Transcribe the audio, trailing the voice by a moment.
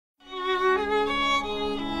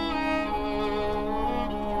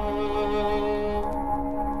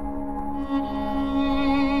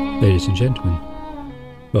Ladies and gentlemen,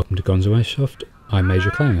 welcome to Airsoft. I'm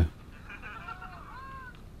Major Clanger.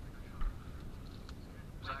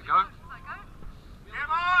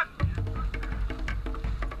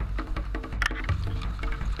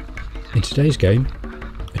 In today's game,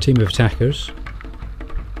 a team of attackers,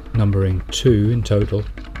 numbering 2 in total,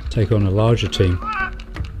 take on a larger team.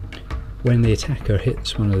 When the attacker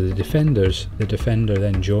hits one of the defenders, the defender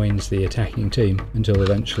then joins the attacking team until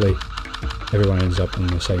eventually everyone ends up on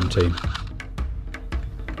the same team.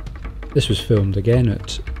 This was filmed again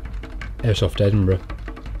at Airsoft Edinburgh.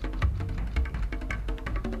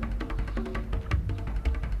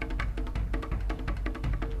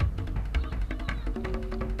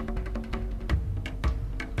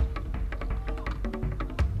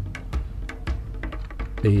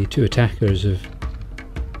 The two attackers have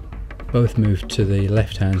both moved to the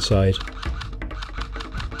left-hand side,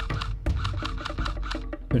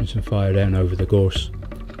 putting some fire down over the gorse.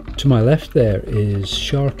 To my left there is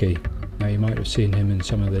Sharky. Now you might have seen him in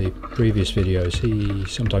some of the previous videos. He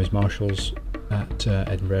sometimes marshals at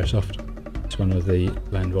Edinburgh Airsoft. He's one of the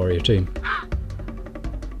Land Warrior team.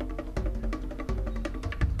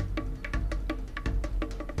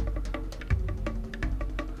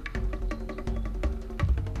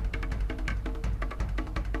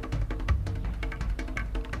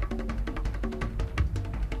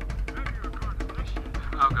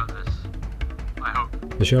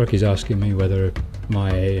 The Sharky's asking me whether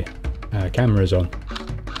my camera's on.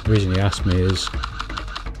 The reason he asked me is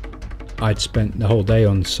I'd spent the whole day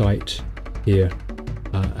on site here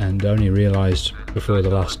and only realised before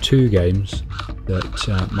the last 2 games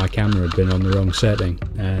that my camera had been on the wrong setting,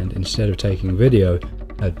 and instead of taking video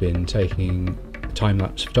I'd been taking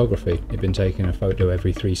time-lapse photography. It'd been taking a photo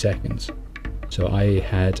every 3 seconds. So I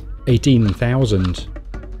had 18,000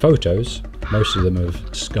 photos, most of them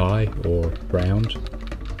of sky or ground,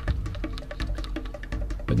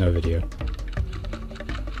 but no video.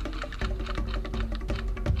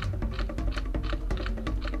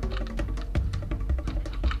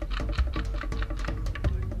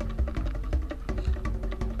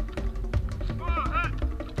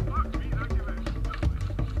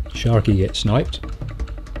 Sharky gets sniped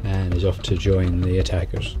and is off to join the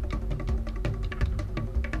attackers.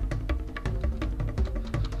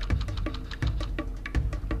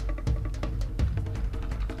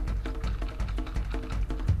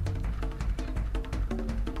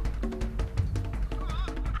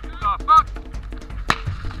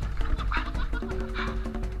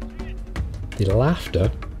 The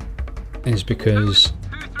laughter is because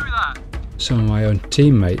some of my own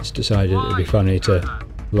teammates decided it would be funny to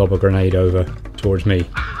lob a grenade over towards me,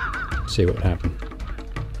 see what would happen.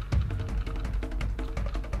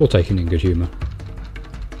 All taken in good humour.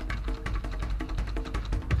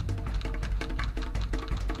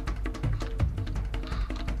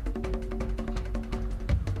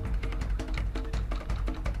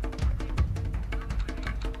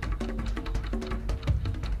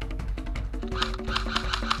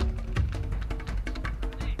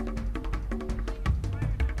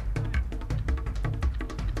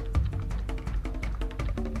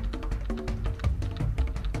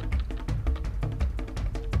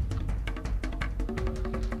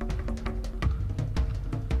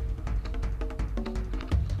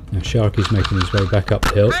 Now Sharky's making his way back up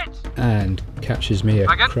the hill and catches me a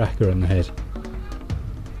cracker on the head.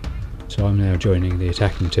 So I'm now joining the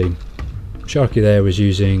attacking team. Sharky there was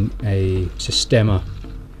using a Systema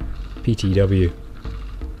PTW.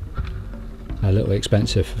 A little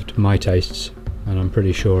expensive to my tastes, and I'm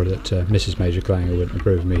pretty sure that Mrs. Major Clanger wouldn't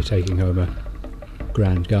approve of me taking home a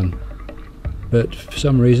grand gun. But for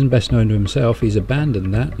some reason, best known to himself, he's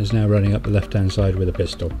abandoned that and is now running up the left hand side with a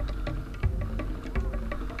pistol.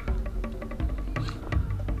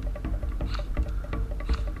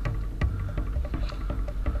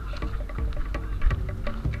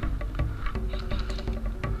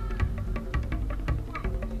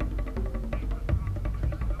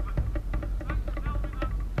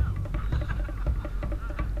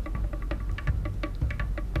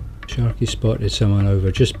 Sharky spotted someone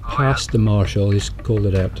over just past the marshal. He's called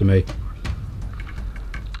it out to me.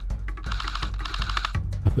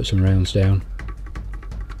 I put some rounds down.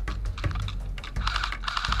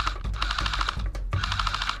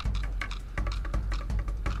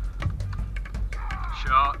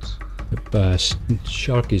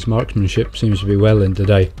 Sharky's marksmanship seems to be well in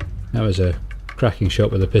today. That was a cracking shot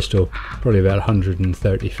with a pistol, probably about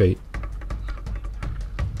 130 feet.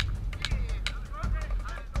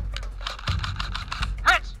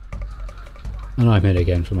 And I'm in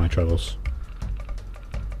again for my troubles.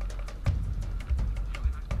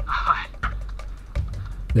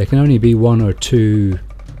 there can only be one or two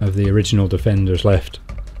of the original defenders left.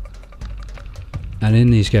 And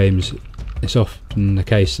in these games, it's often the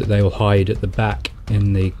case that they will hide at the back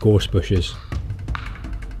in the gorse bushes.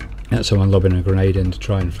 That's someone lobbing a grenade in to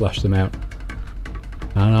try and flush them out.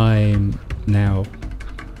 And I'm now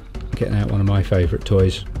getting out one of my favourite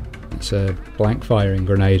toys. It's a blank firing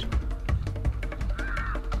grenade.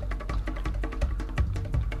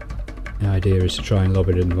 The idea is to try and lob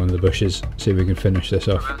it into one of the bushes, see if we can finish this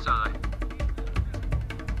off.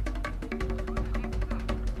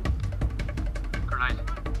 Grenade.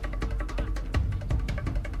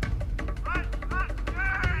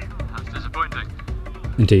 That's disappointing.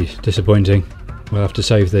 Indeed, disappointing. We'll have to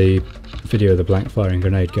save the video of the blank firing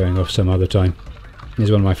grenade going off some other time. It's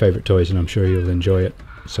one of my favourite toys and I'm sure you'll enjoy it,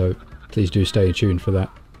 so please do stay tuned for that.